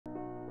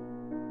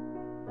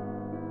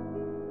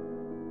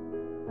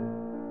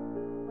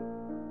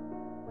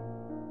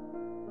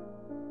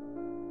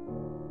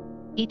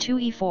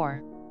e2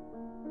 e4,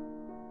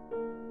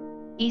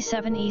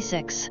 e7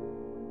 e6,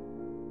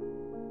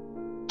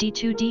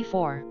 d2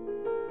 d4,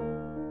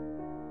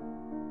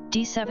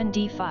 d7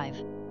 d5,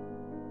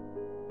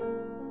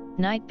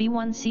 knight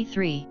b1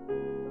 c3,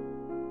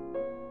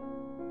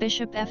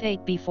 bishop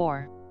f8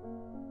 b4,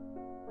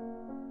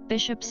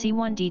 bishop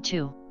c1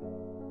 d2,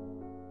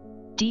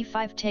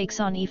 d5 takes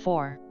on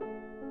e4,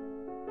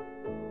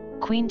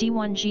 queen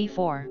d1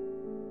 g4,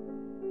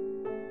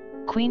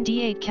 queen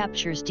d8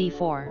 captures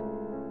d4,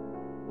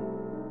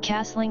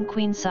 castling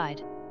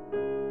queenside,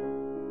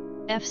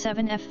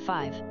 f7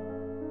 f5,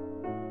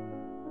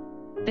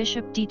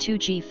 bishop d2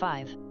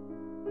 g5,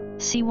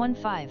 c1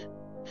 5,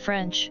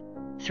 French,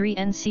 3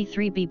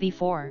 Nc3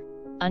 Bb4,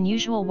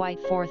 unusual white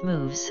fourth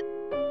moves,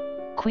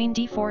 queen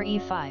d4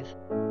 e5,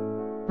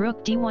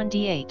 rook d1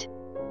 d8,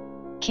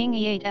 king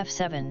e8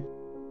 f7,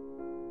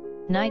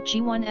 knight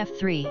g1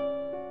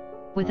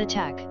 f3, with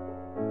attack,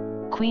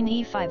 queen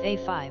e5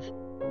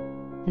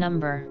 a5,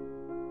 number,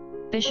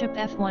 bishop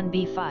f1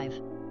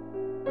 b5,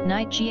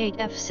 knight g8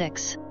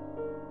 f6,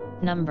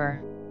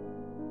 number,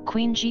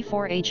 queen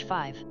g4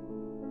 h5,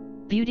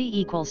 beauty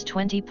equals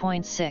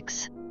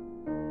 20.6.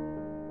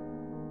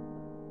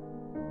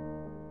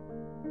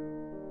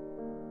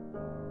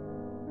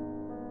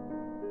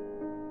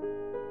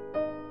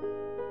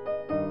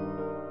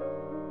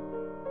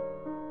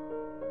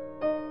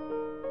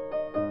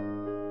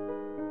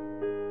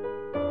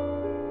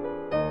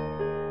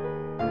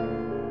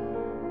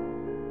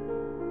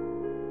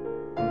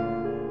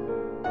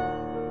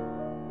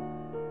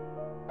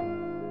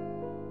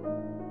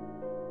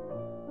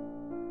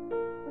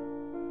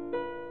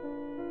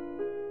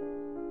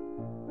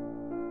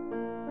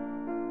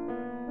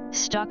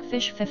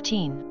 Stockfish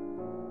 15.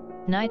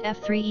 Knight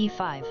f3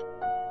 e5.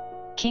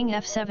 King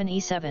f7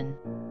 e7.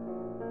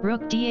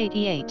 Rook d8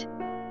 e8.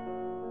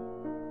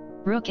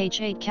 Rook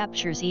h8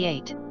 captures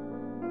e8.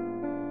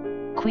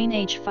 Queen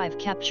h5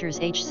 captures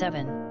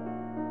h7.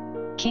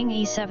 King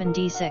e7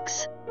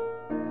 d6.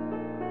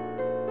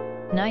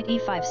 Knight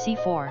e5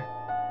 c4.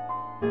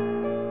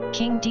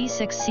 King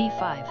d6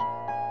 c5.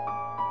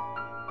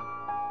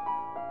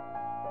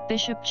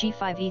 Bishop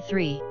g5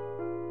 e3.